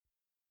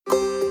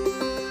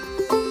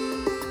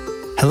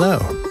Hello,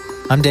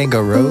 I'm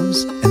Dango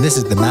Rose, and this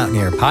is the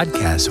Mountaineer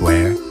Podcast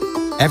where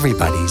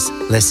everybody's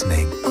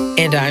listening.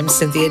 And I'm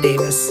Cynthia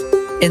Davis.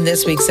 In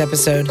this week's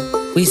episode,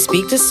 we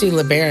speak to Sue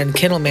LeBaron,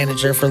 kennel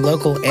manager for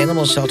local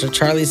animal shelter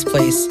Charlie's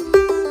Place.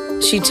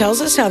 She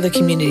tells us how the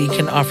community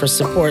can offer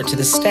support to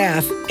the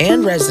staff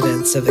and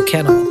residents of the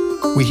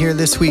kennel. We hear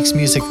this week's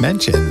music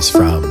mentions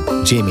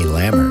from Jamie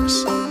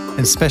Lammers,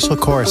 and special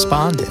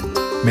correspondent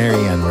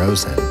Marianne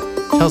Rosen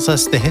tells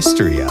us the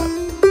history of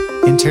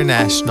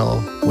International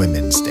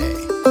Women's Day.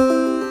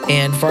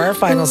 And for our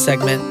final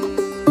segment,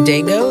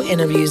 Dango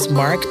interviews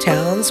Mark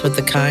Towns with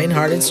the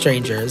Kind-Hearted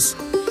Strangers.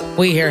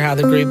 We hear how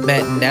the group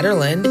met in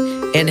Nederland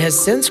and has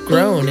since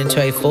grown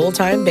into a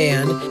full-time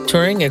band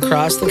touring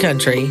across the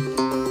country.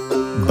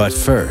 But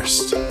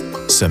first,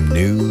 some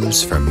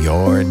news from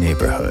your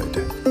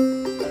neighborhood.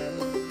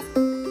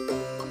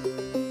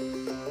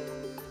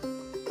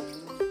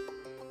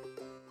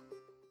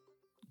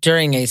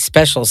 During a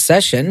special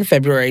session,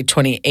 February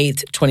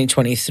 28,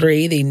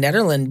 2023, the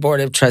Nederland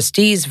Board of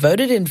Trustees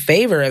voted in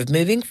favor of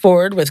moving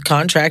forward with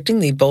contracting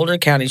the Boulder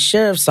County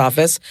Sheriff's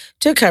Office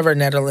to cover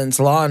Nederland's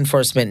law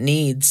enforcement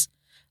needs.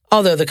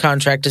 Although the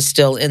contract is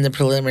still in the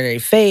preliminary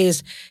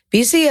phase,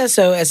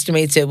 BCSO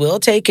estimates it will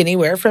take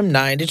anywhere from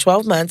 9 to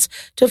 12 months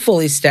to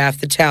fully staff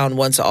the town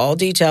once all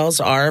details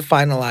are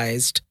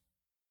finalized.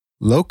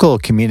 Local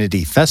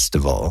community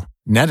festival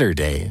Netter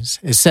Days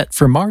is set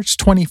for March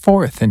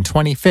 24th and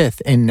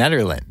 25th in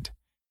Nederland.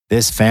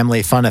 This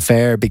family fun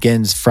affair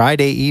begins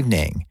Friday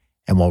evening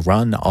and will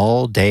run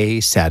all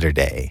day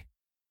Saturday.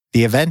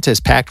 The event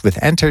is packed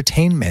with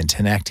entertainment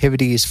and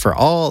activities for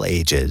all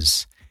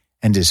ages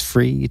and is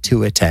free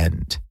to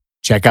attend.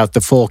 Check out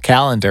the full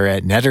calendar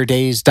at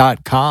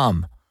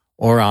netterdays.com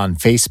or on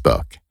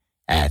Facebook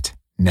at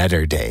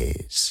Netter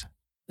Days.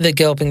 The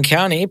Gilpin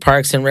County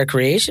Parks and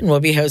Recreation will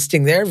be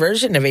hosting their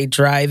version of a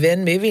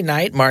drive-in movie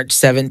night March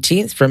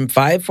 17th from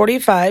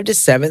 5:45 to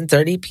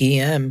 7:30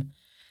 p.m.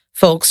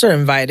 Folks are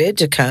invited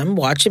to come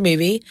watch a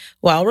movie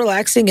while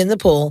relaxing in the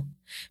pool.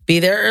 Be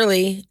there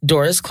early.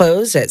 Doors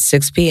close at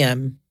 6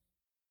 p.m.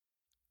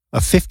 A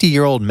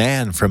 50-year-old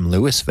man from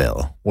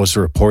Louisville was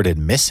reported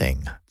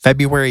missing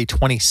February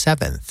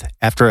 27th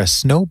after a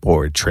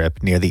snowboard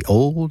trip near the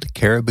old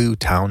Caribou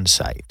Town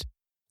site,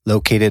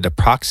 located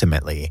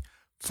approximately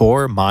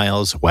 4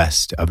 miles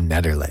west of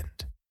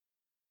Nederland.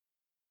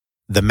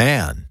 The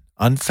man,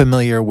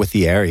 unfamiliar with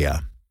the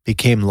area,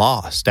 became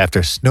lost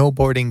after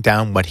snowboarding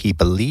down what he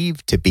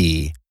believed to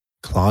be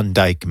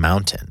Klondike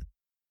Mountain.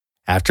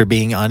 After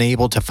being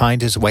unable to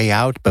find his way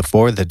out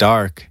before the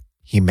dark,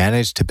 he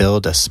managed to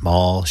build a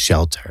small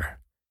shelter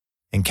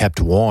and kept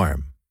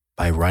warm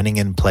by running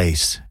in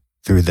place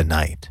through the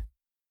night.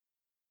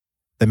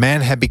 The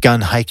man had begun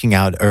hiking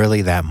out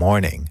early that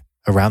morning,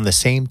 around the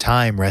same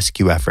time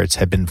rescue efforts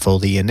had been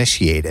fully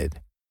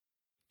initiated.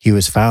 He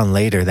was found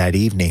later that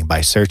evening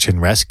by search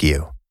and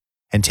rescue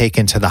and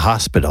taken to the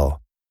hospital,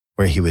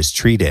 where he was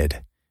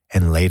treated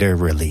and later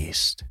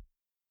released.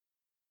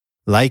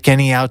 Like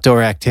any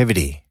outdoor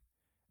activity,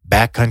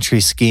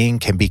 backcountry skiing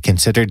can be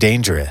considered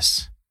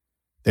dangerous.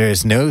 There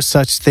is no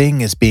such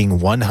thing as being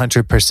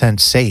 100%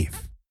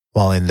 safe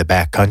while in the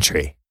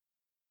backcountry.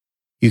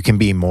 You can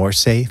be more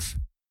safe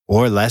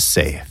or less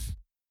safe,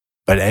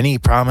 but any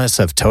promise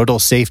of total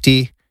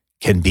safety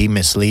can be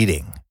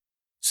misleading,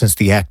 since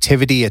the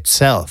activity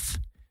itself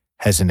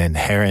has an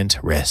inherent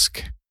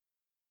risk.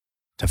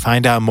 To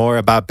find out more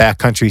about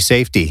backcountry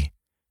safety,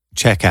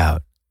 check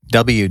out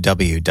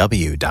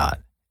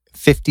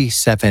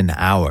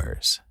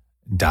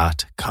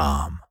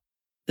www.57hours.com.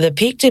 The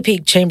Peak to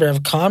Peak Chamber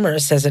of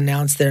Commerce has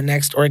announced their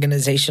next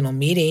organizational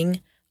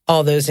meeting.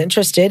 All those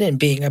interested in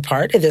being a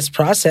part of this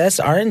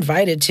process are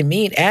invited to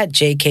meet at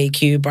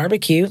JKQ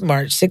Barbecue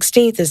March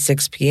 16th at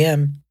 6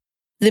 p.m.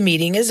 The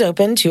meeting is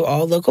open to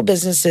all local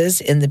businesses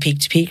in the Peak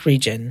to Peak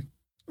region.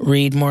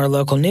 Read more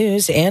local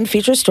news and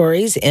feature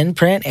stories in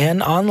print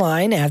and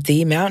online at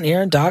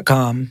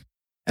themountaineer.com.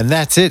 And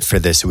that's it for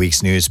this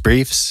week's News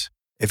Briefs.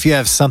 If you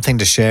have something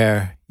to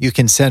share, you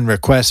can send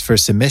requests for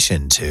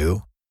submission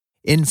to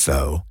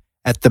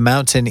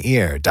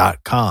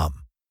info@themountaineer.com.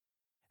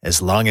 As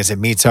long as it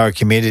meets our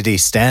community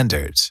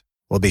standards,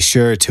 we'll be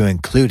sure to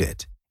include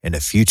it in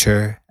a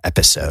future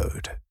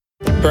episode.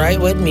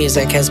 Brightwood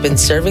Music has been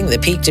serving the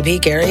Peak to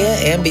Peak area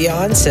and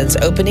beyond since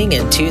opening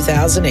in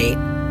 2008.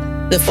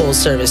 The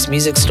full-service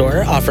music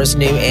store offers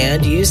new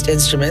and used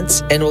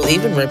instruments and will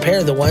even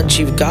repair the ones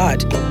you've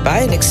got by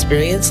an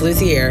experienced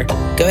luthier.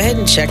 Go ahead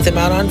and check them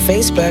out on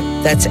Facebook.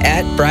 That's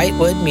at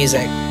Brightwood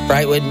Music.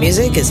 Brightwood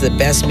Music is the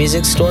best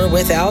music store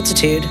with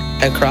altitude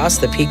across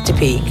the Peak to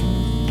Peak.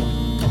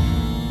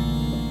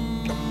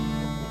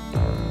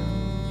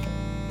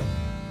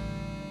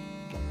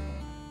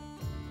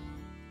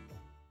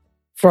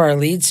 For our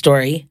lead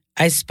story,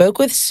 I spoke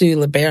with Sue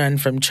LeBaron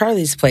from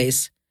Charlie's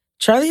Place.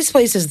 Charlie's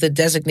Place is the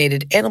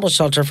designated animal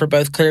shelter for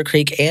both Clear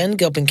Creek and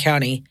Gilpin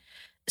County.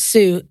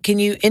 Sue, can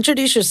you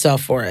introduce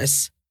yourself for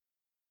us?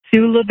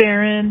 Sue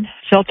LeBaron,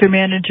 shelter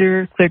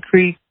manager, Clear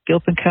Creek,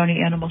 Gilpin County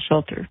Animal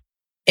Shelter.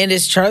 And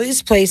is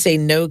Charlie's Place a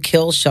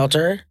no-kill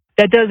shelter?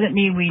 That doesn't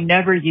mean we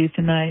never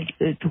euthanize.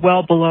 It's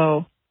well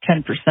below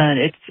 10%.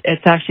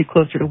 It's actually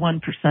closer to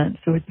 1%,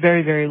 so it's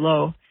very, very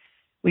low.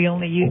 We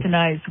only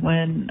euthanize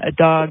when a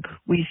dog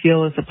we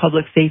feel is a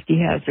public safety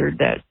hazard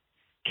that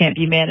can't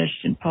be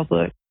managed in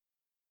public.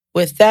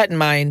 With that in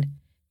mind,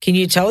 can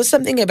you tell us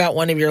something about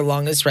one of your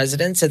longest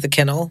residents at the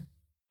kennel?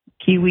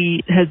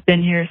 Kiwi has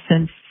been here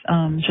since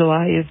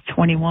July of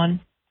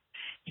 21.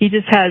 He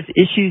just has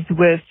issues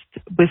with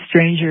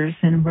strangers,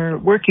 and we're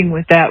working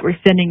with that. We're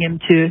sending him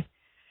to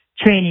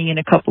training in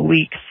a couple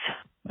weeks,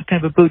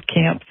 kind of a boot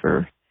camp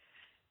for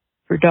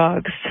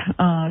dogs.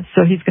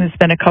 So he's going to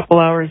spend a couple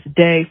hours a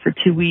day for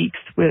 2 weeks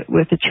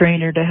with a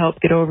trainer to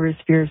help get over his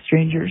fear of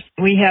strangers.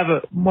 We have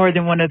more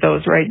than one of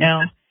those right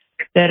now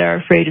that are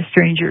afraid of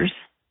strangers.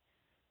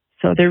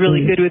 So they're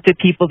really good with the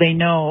people they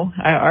know,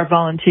 our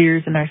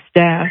volunteers and our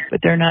staff,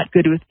 but they're not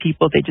good with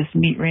people they just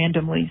meet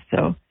randomly.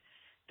 So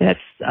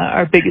that's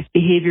our biggest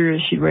behavior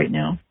issue right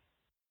now.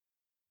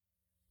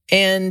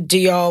 And do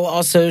y'all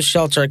also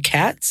shelter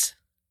cats?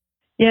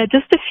 Yeah,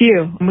 just a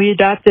few. We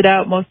adopted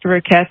out most of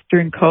our cats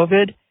during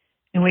COVID,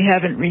 and we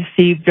haven't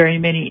received very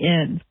many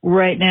in.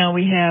 Right now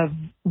we have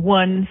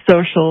one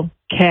social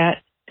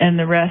cat, and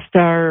the rest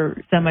are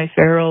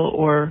semi-feral,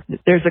 or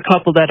there's a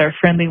couple that are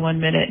friendly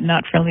one minute and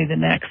not friendly the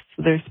next,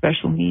 so they're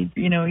special needs.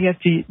 You have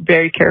to be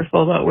very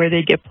careful about where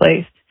they get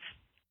placed.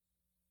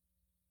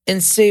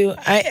 And Sue,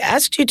 I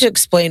asked you to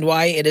explain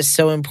why it is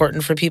so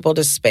important for people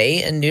to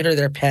spay and neuter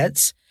their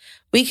pets.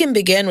 We can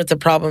begin with the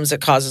problems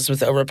it causes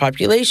with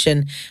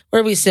overpopulation,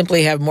 where we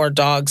simply have more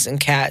dogs and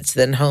cats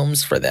than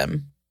homes for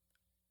them.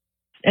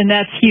 And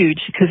that's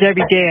huge, because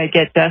every day I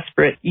get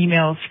desperate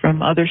emails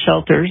from other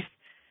shelters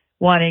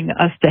wanting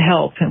us to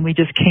help, and we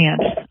just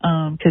can't,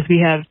 because we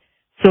have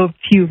so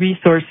few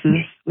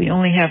resources. We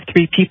only have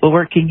 3 people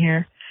working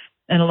here,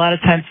 and a lot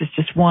of times it's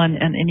just one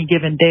on any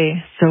given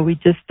day. So we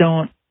just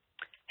don't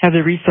have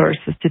the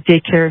resources to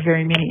take care of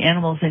very many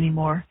animals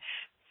anymore.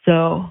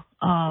 So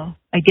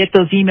I get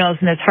those emails,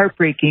 and it's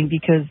heartbreaking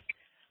because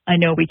I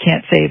know we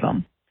can't save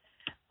them.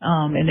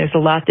 And there's a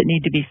lot that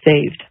need to be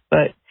saved.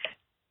 But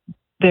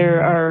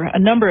there are a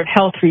number of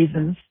health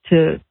reasons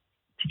to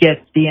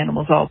get the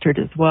animals altered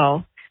as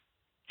well.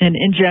 And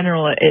in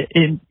general,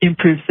 it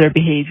improves their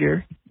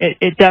behavior.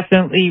 It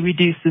definitely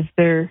reduces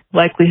their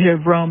likelihood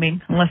of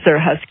roaming, unless they're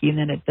a husky, and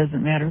then it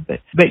doesn't matter.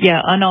 But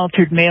yeah,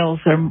 unaltered males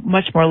are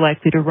much more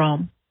likely to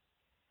roam.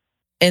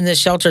 And the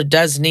shelter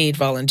does need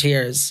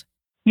volunteers.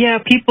 Yeah,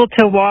 people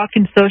to walk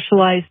and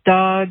socialize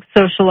dogs,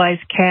 socialize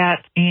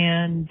cats,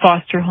 and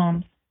foster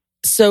homes.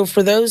 So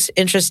for those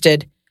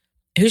interested,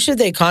 who should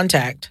they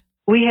contact?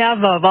 We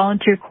have a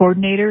volunteer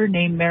coordinator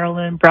named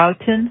Marilyn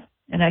Broughton,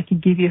 and I can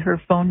give you her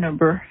phone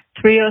number,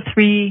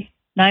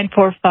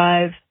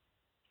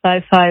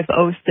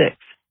 303-945-5506.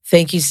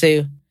 Thank you,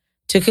 Sue.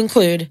 To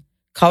conclude,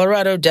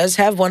 Colorado does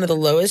have one of the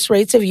lowest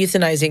rates of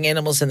euthanizing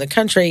animals in the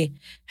country.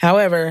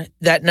 However,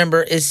 that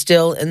number is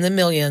still in the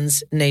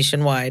millions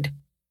nationwide.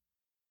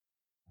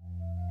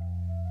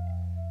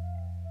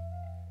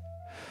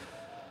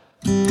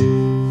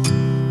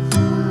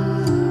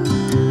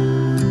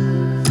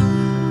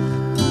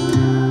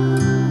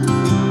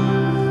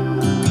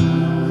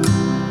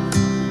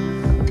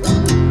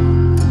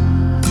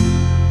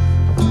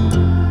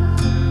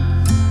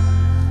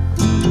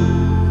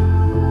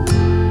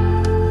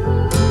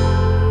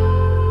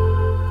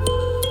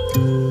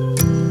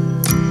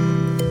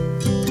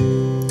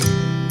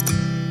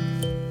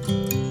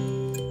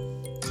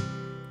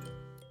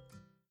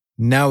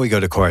 Now we go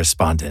to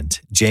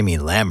correspondent Jamie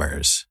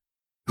Lammers,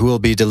 who will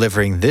be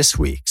delivering this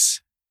week's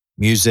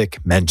Music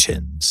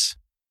Mentions.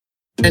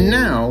 And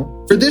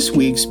now for this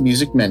week's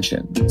Music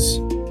Mentions.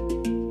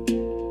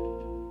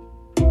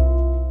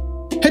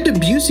 Head to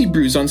Busey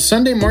Brews on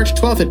Sunday, March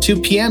 12th at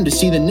 2 p.m. to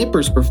see the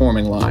Nippers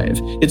performing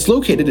live. It's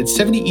located at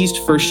 70 East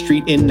 1st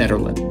Street in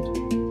Nederland.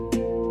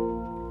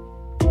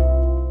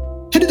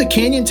 Head to the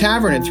Canyon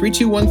Tavern at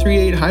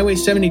 32138 Highway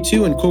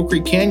 72 in Coal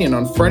Creek Canyon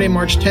on Friday,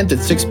 March 10th at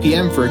 6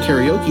 p.m. for a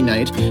karaoke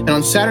night, and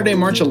on Saturday,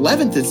 March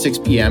 11th at 6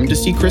 p.m. to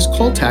see Chris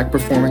Koltak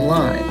performing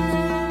live.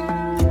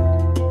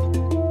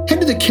 Head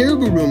to the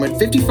Caribou Room at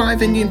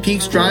 55 Indian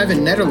Peaks Drive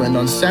in Nederland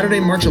on Saturday,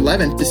 March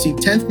 11th to see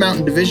 10th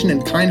Mountain Division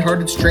and Kind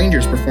Hearted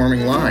Strangers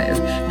performing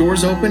live.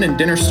 Doors open and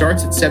dinner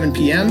starts at 7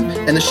 p.m.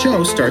 and the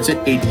show starts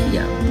at 8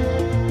 p.m.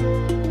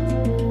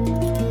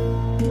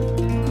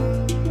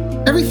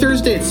 Every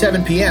Thursday at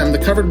 7 p.m., the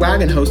Covered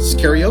Wagon hosts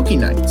karaoke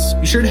nights.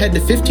 Be sure to head to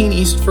 15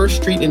 East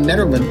 1st Street in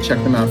Nederland to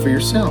check them out for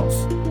yourself.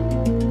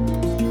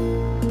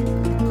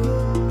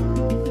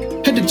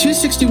 Head to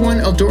 261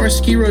 Eldora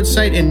Ski Road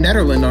site in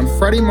Nederland on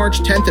Friday, March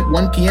 10th at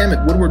 1 p.m.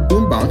 at Woodward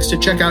Boombox to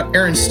check out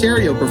Aaron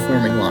Stereo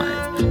performing live.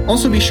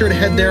 Also be sure to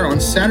head there on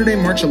Saturday,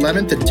 March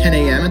 11th at 10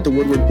 a.m. at the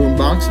Woodward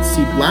Boombox to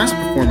see Blast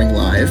performing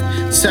live.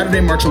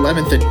 Saturday, March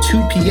 11th at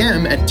 2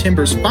 p.m. at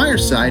Timber's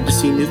Fireside to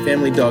see New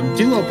Family Dog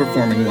Duo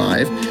performing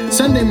live.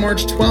 Sunday,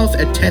 March 12th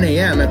at 10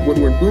 a.m. at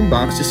Woodward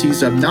Boombox to see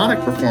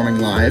Zubnotic performing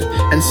live.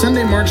 And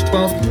Sunday, March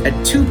 12th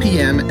at 2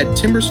 p.m. at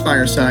Timber's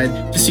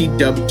Fireside to see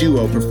Dub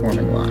Duo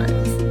performing live.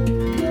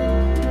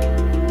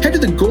 Head Head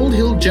to the Gold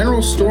Hill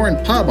General Store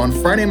and Pub on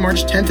Friday,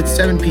 March 10th at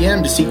 7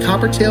 p.m. to see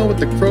Coppertail with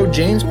the Crow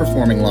James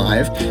performing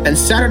live, and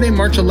Saturday,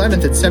 March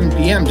 11th at 7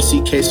 p.m. to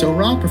see Queso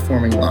Raw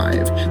performing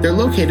live. They're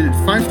located at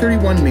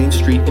 531 Main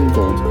Street in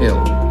Gold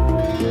Hill.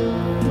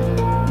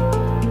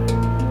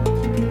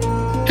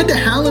 Head to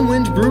Howlin'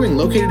 Wind Brewing,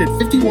 located at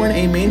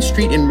 51A Main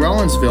Street in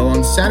Rollinsville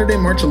on Saturday,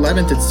 March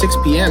 11th at 6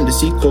 p.m. to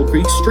see Coal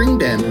Creek String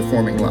Band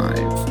performing live.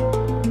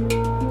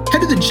 Head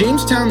to the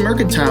Jamestown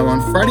Mercantile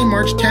on Friday,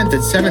 March 10th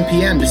at 7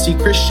 p.m. to see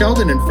Chris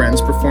Sheldon and Friends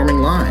performing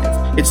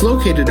live. It's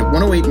located at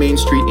 108 Main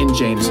Street in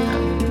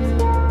Jamestown.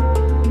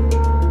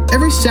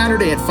 Every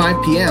Saturday at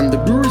 5 p.m., the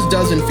Brewers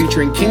Dozen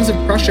featuring Kings of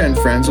Prussia and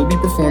Friends will be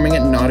performing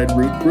at Knotted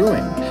Root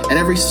Brewing. And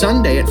every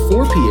Sunday at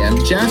 4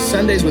 p.m., Jazz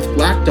Sundays with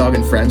Black Dog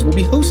and Friends will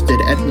be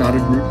hosted at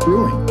Knotted Root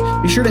Brewing.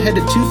 Be sure to head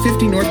to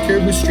 250 North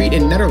Caribou Street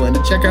in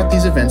Nederland to check out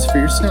these events for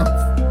yourself.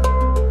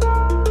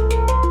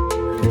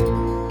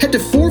 Head to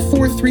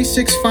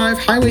 44365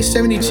 Highway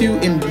 72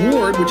 in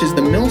Ward, which is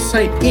the Mill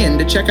Site Inn,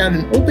 to check out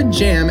an open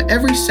jam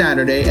every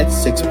Saturday at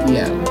 6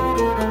 p.m.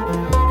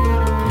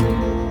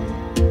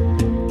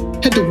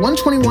 Head to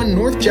 121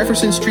 North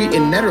Jefferson Street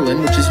in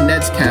Nederland, which is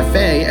Ned's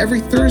Cafe,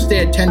 every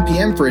Thursday at 10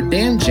 p.m. for a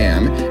Dan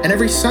Jam, and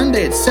every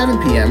Sunday at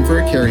 7 p.m. for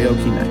a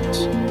karaoke night.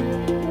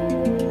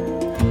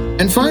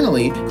 And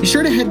finally, be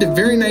sure to head to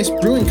Very Nice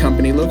Brewing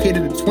Company,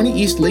 located at 20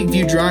 East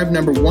Lakeview Drive,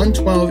 number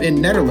 112 in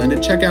Nederland, to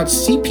check out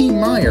C.P.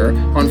 Meyer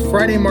on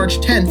Friday, March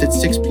 10th at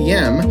 6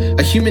 p.m.,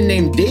 A Human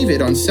Named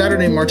David on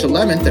Saturday, March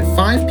 11th at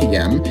 5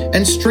 p.m.,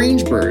 and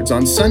Strange Birds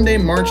on Sunday,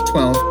 March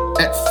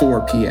 12th at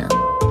 4 p.m.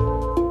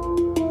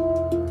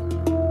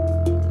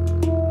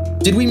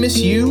 Did we miss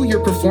you,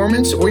 your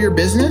performance, or your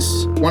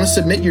business? Want to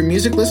submit your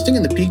music listing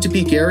in the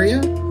Peak-to-Peak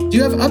area? Do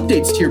you have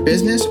updates to your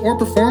business or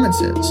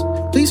performances?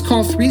 Please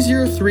call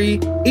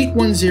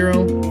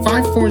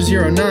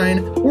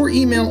 303-810-5409 or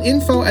email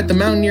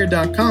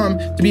info@themountaineer.com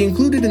to be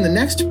included in the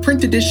next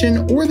print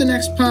edition or the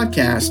next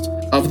podcast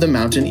of The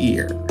Mountain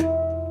Ear.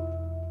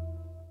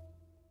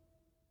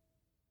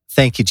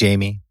 Thank you,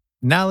 Jamie.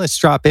 Now let's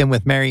drop in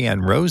with Marianne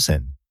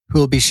Rosen, who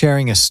will be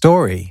sharing a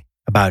story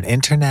about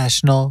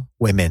International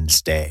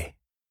Women's Day.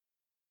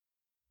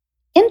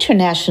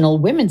 International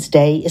Women's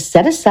Day is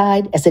set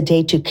aside as a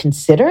day to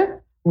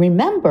consider,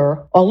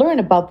 remember, or learn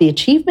about the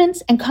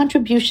achievements and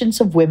contributions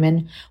of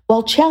women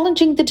while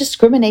challenging the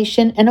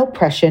discrimination and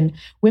oppression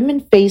women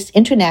face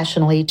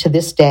internationally to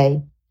this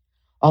day.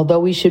 Although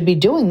we should be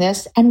doing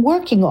this and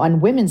working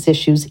on women's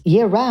issues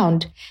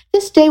year-round,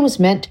 this day was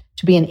meant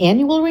to be an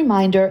annual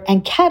reminder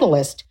and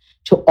catalyst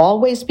to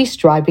always be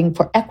striving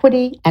for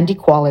equity and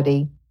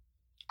equality.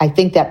 I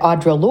think that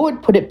Audre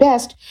Lorde put it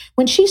best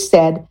when she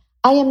said,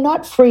 "I am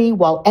not free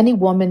while any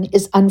woman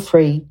is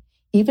unfree,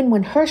 even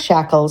when her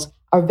shackles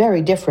are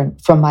very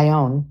different from my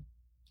own."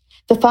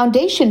 The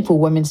foundation for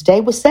Women's Day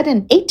was set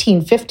in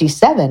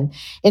 1857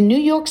 in New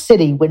York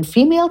City when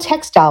female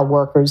textile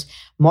workers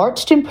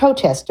marched in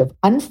protest of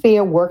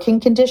unfair working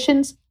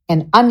conditions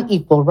and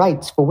unequal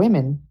rights for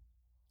women.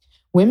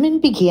 Women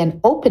began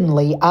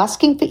openly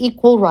asking for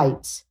equal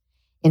rights.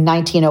 In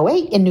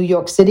 1908, in New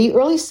York City,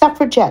 early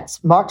suffragettes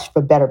marched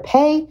for better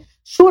pay,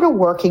 shorter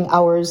working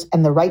hours,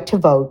 and the right to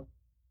vote.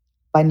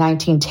 By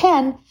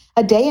 1910,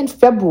 a day in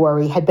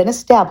February had been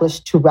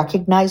established to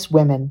recognize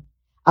women.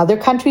 Other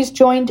countries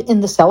joined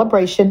in the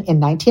celebration in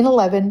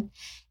 1911,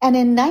 and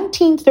in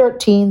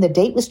 1913, the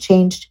date was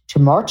changed to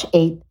March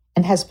 8th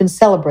and has been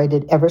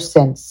celebrated ever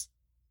since.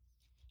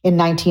 In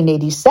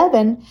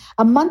 1987,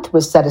 a month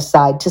was set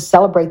aside to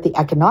celebrate the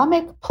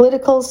economic,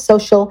 political,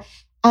 social,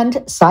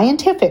 and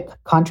scientific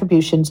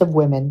contributions of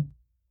women.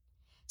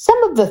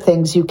 Some of the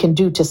things you can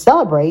do to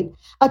celebrate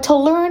are to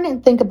learn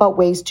and think about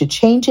ways to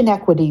change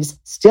inequities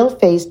still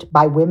faced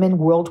by women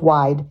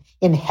worldwide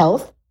in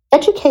health,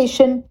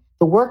 education,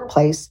 the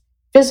workplace,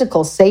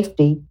 physical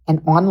safety, and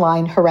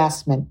online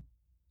harassment.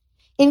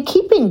 In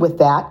keeping with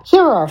that,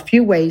 here are a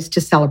few ways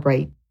to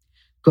celebrate.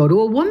 Go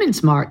to a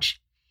women's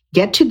march.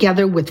 Get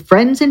together with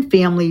friends and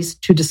families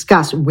to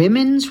discuss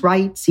women's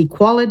rights,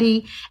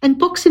 equality, and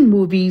books and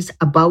movies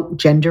about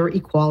gender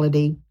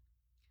equality.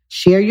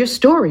 Share your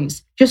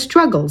stories, your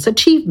struggles,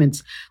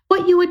 achievements,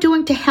 what you are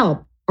doing to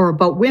help, or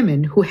about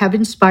women who have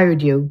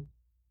inspired you.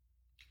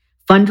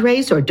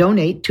 Fundraise or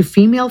donate to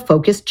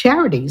female-focused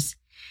charities.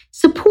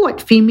 Support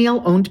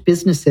female-owned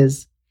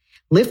businesses.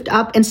 Lift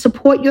up and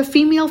support your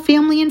female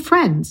family and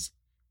friends.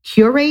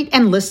 Curate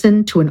and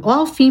listen to an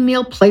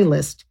all-female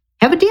playlist.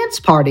 Have a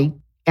dance party.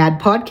 Add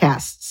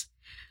podcasts.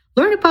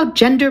 Learn about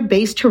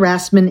gender-based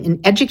harassment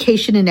in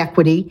education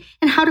inequity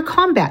and how to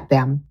combat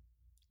them.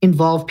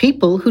 Involve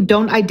people who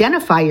don't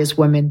identify as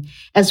women,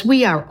 as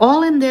we are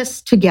all in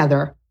this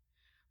together.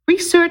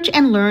 Research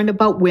and learn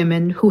about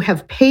women who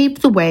have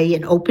paved the way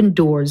and opened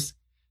doors.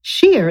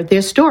 Share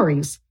their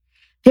stories.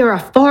 There are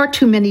far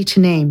too many to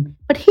name,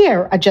 but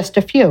here are just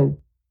a few.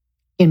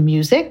 In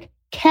music,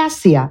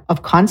 Cassia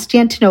of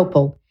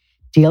Constantinople,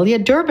 Delia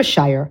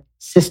Derbyshire,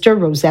 Sister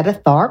Rosetta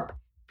Tharpe,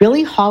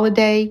 Billie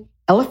Holiday,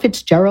 Ella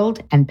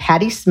Fitzgerald, and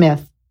Patti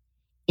Smith.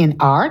 In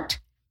art,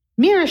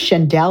 Mira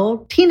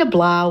Shandell, Tina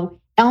Blau,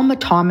 Alma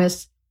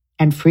Thomas,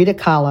 and Frida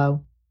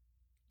Kahlo.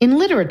 In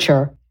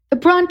literature, the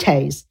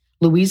Brontes,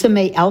 Louisa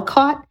May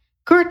Alcott,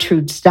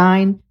 Gertrude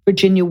Stein,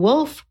 Virginia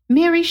Woolf,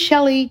 Mary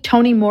Shelley,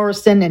 Toni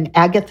Morrison, and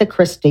Agatha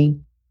Christie.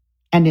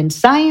 And in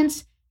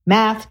science,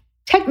 math,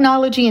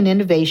 technology, and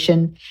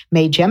innovation,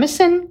 Mae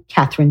Jemison,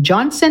 Katherine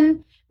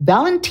Johnson,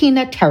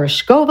 Valentina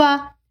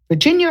Tereshkova,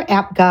 Virginia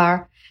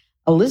Apgar,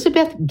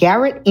 Elizabeth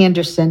Garrett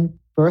Anderson,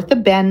 Bertha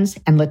Benz,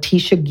 and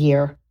Letitia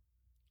Gear.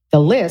 The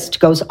list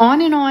goes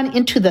on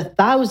into the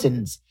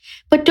thousands,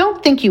 but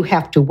don't think you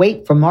have to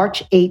wait for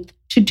March 8th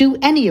to do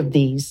any of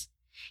these.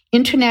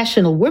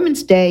 International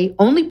Women's Day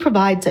only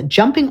provides a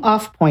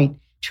jumping-off point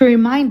to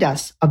remind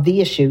us of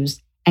the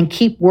issues and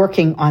keep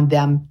working on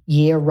them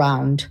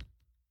year-round.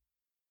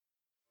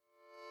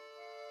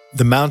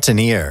 The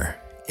Mountaineer,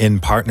 in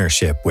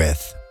partnership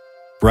with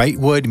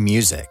Brightwood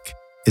Music,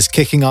 is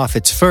kicking off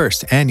its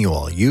first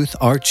annual youth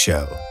art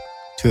show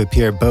to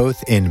appear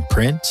both in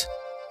print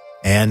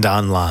and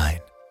online.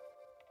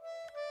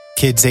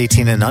 Kids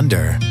 18 and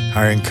under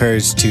are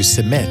encouraged to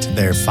submit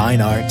their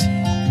fine art,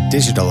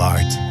 digital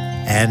art,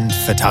 and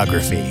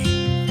photography.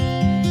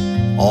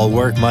 All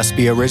work must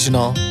be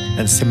original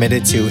and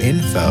submitted to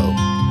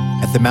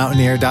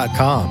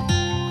info@themountaineer.com.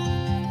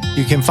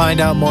 You can find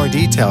out more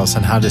details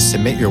on how to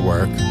submit your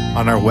work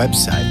on our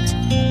website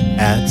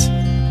at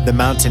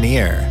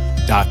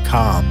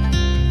themountaineer.com.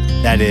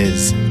 That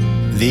is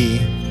the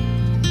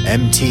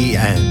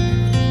MTN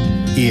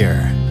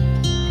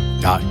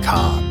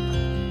ear.com.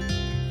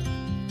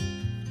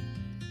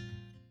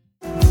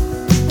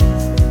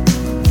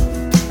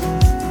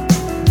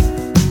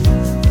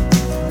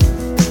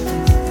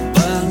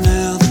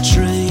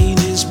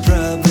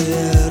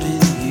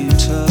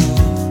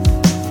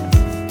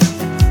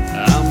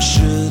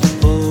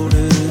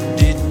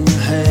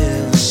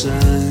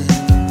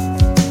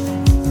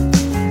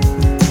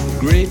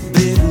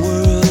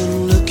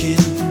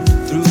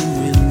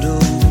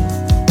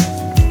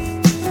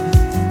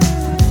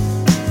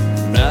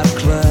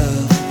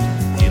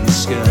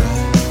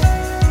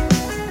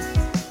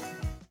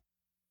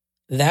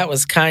 That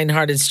was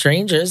Kind-Hearted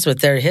Strangers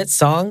with their hit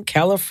song,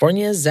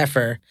 California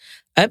Zephyr.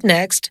 Up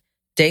next,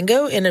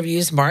 Dango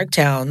interviews Mark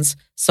Towns,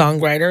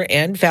 songwriter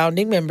and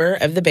founding member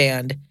of the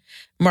band.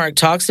 Mark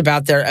talks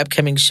about their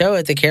upcoming show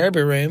at the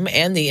Caribou Room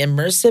and the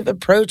immersive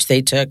approach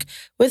they took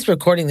with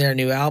recording their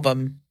new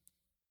album.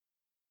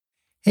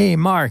 Hey,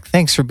 Mark,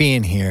 thanks for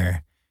being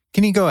here.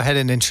 Can you go ahead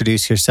and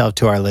introduce yourself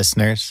to our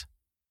listeners?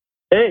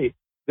 Hey,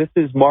 this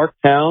is Mark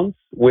Towns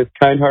with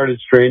Kind-Hearted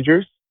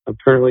Strangers. I'm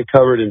currently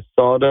covered in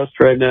sawdust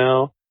right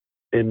now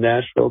in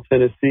Nashville,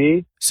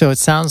 Tennessee. So it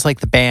sounds like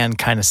the band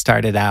kind of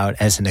started out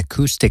as an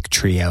acoustic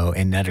trio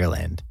in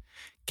Netherlands.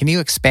 Can you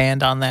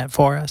expand on that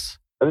for us?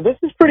 I mean, this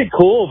is pretty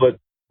cool, but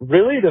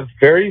really the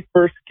very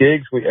first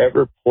gigs we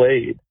ever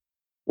played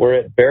were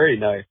at Very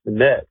Nice, the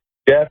Net.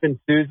 Jeff and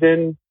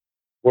Susan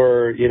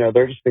were,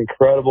 they're just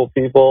incredible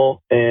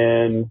people,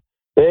 and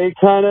they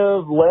kind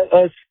of let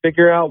us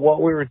figure out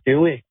what we were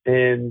doing.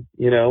 And,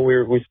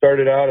 we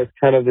started out as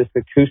kind of this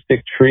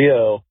acoustic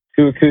trio,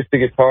 2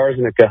 acoustic guitars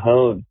and a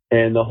cajon.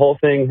 And the whole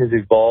thing has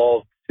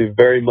evolved to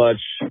very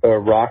much a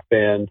rock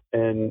band.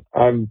 And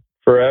I'm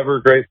forever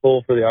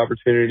grateful for the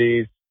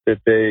opportunities that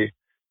they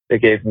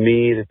gave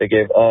me, that they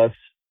gave us.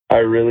 I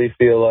really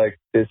feel like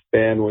this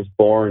band was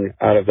born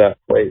out of that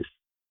place.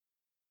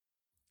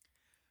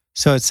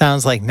 So it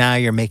sounds like now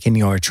you're making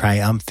your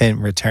triumphant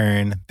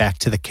return back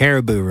to the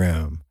Caribou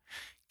Room.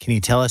 Can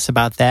you tell us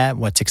about that?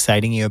 What's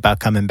exciting you about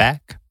coming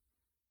back?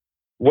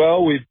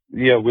 Well, we'd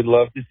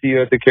love to see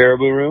you at the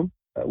Caribou Room.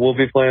 We'll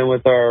be playing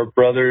with our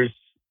brothers'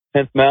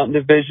 10th Mountain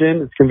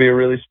Division. It's going to be a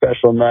really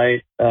special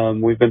night.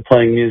 We've been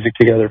playing music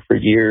together for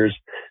years,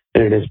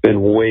 and it has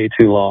been way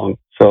too long.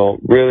 So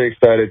really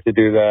excited to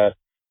do that.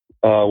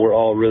 We're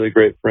all really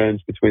great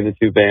friends between the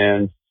two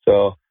bands.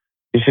 So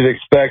you should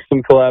expect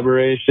some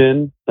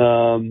collaboration.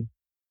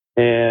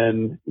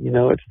 And,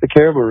 it's the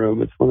Caribou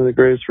Room. It's one of the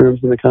greatest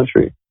rooms in the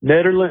country.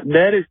 Ned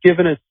has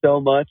given us so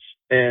much,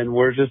 and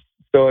we're just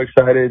so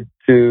excited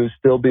to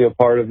still be a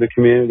part of the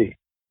community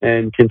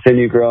and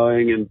continue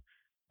growing. And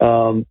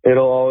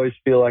it'll always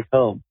feel like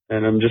home.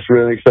 And I'm just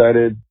really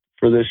excited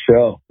for this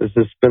show. I've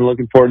just been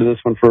looking forward to this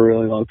one for a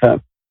really long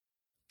time.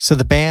 So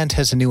the band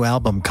has a new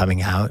album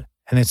coming out,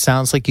 and it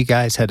sounds like you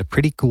guys had a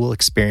pretty cool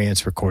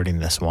experience recording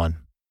this one.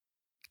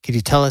 Could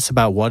you tell us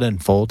about what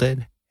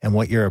unfolded and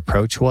what your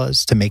approach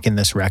was to making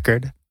this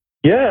record?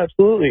 Yeah,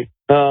 absolutely.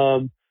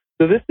 So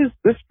this is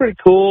pretty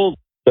cool.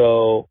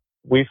 So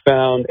we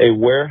found a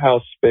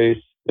warehouse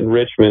space in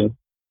Richmond,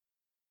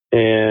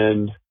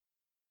 and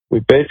we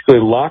basically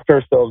locked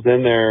ourselves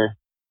in there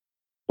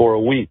for a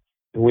week.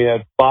 And we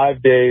had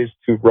 5 days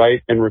to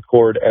write and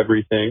record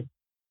everything.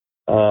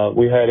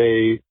 We had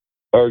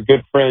our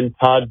good friend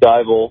Todd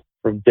Dival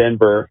from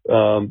Denver,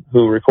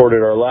 who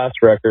recorded our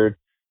last record.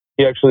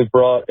 He actually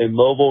brought a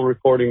mobile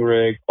recording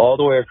rig all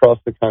the way across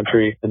the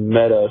country and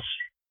met us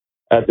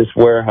at this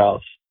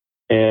warehouse.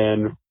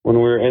 And when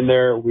we were in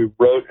there, we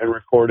wrote and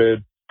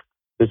recorded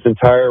this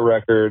entire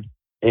record,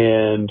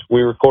 and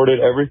we recorded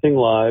everything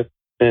live.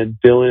 and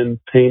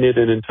Dylan painted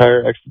an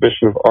entire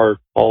exhibition of art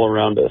all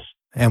around us.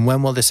 And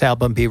when will this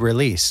album be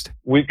released?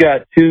 We've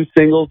got 2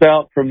 singles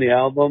out from the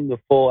album. The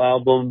full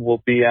album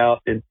will be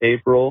out in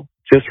April.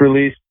 Just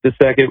released the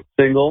second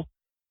single.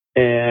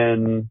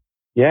 And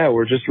yeah,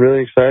 we're just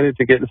really excited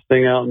to get this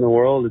thing out in the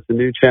world. It's a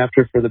new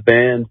chapter for the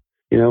band.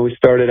 You know, we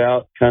started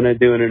out kind of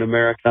doing an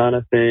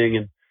Americana thing,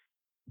 and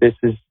it's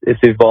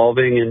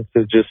evolving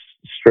into just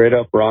straight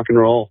up rock and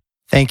roll.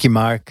 Thank you,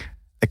 Mark.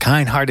 The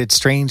Kind-Hearted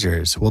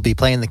Strangers will be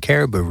playing the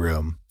Caribou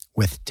Room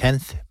with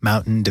 10th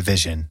Mountain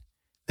Division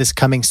this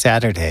coming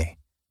Saturday,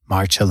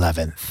 March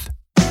 11th.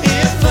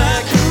 If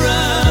I could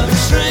rob a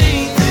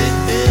train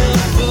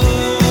and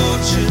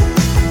fortune,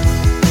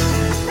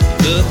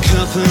 the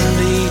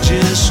company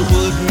just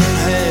wouldn't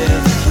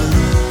have a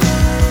clue.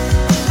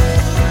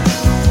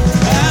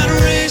 I'd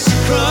race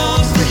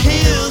across the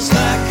hills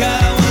like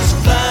I was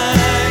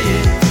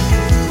flying,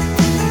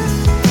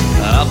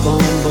 hop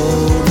on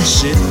board and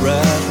sit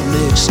right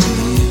next to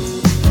you.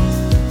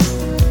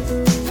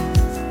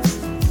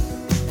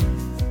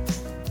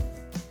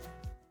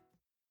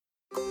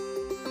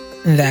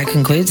 That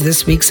concludes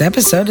this week's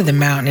episode of the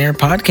Mountaineer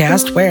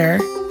Podcast,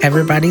 where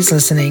everybody's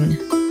listening.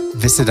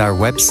 Visit our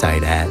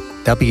website at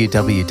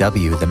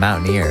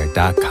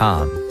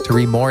www.themountaineer.com to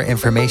read more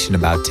information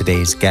about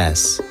today's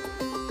guests.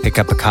 Pick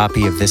up a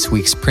copy of this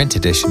week's print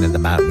edition of The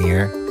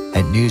Mountaineer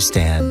at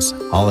newsstands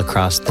all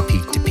across the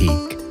Peak to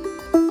Peak.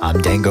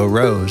 I'm Dango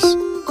Rose.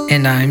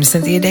 And I'm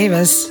Cynthia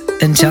Davis.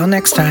 Until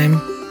next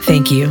time,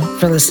 thank you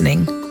for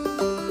listening.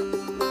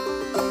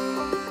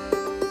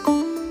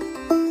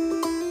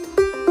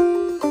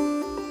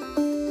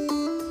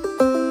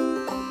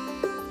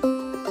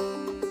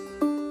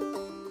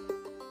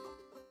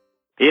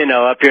 You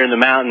know, up here in the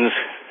mountains,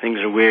 things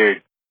are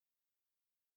weird.